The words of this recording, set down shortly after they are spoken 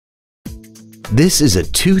This is a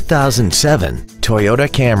 2007 Toyota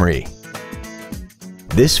Camry.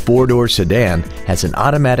 This four-door sedan has an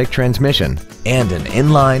automatic transmission and an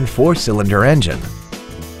inline four-cylinder engine.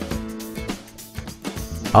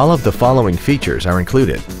 All of the following features are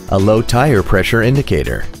included: a low tire pressure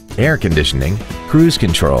indicator, air conditioning, cruise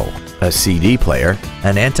control, a CD player,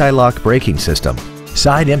 an anti-lock braking system,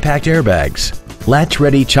 side impact airbags,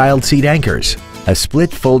 latch-ready child seat anchors, a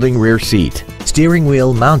split folding rear seat, steering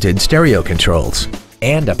wheel mounted stereo controls,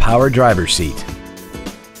 and a power driver's seat.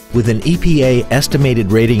 With an EPA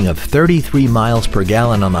estimated rating of 33 miles per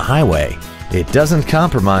gallon on the highway, it doesn't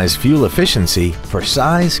compromise fuel efficiency for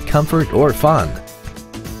size, comfort, or fun.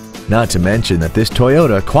 Not to mention that this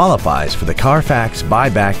Toyota qualifies for the Carfax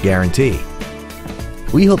buyback guarantee.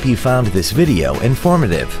 We hope you found this video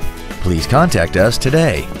informative. Please contact us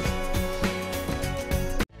today.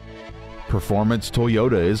 Performance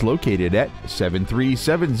Toyota is located at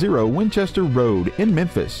 7370 Winchester Road in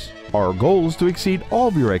Memphis. Our goal is to exceed all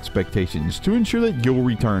of your expectations to ensure that you'll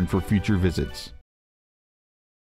return for future visits.